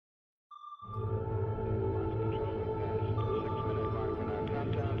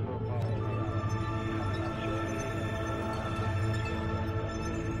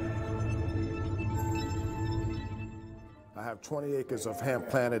have 20 acres of hemp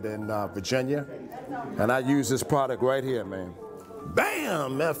planted in Virginia, and I use this product right here, man.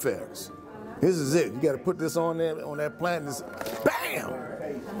 Bam, FX. This is it. You got to put this on there, on that plant. This,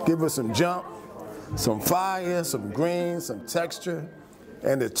 bam! Give us some jump, some fire, some green, some texture,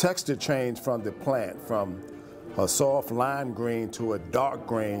 and the texture changed from the plant, from a soft lime green to a dark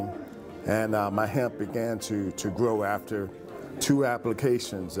green, and my hemp began to grow after 2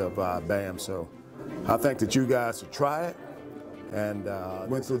 applications of BAM. So I think that you guys should try it, and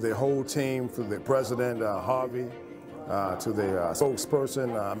went through the whole team, through the president, Harvey, to the spokesperson,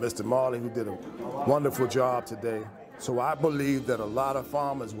 Mr. Marley, who did a wonderful job today. So I believe that a lot of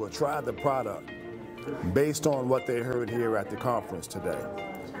farmers will try the product based on what they heard here at the conference today.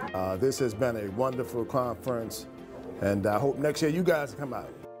 This has been a wonderful conference, and I hope next year you guys come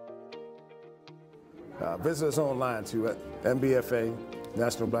out. Visit us online too at NBFA,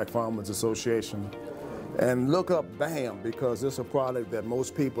 National Black Farmers Association, and look up BAM, because it's a product that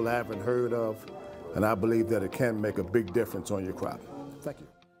most people haven't heard of, and I believe that it can make a big difference on your crop. Thank you.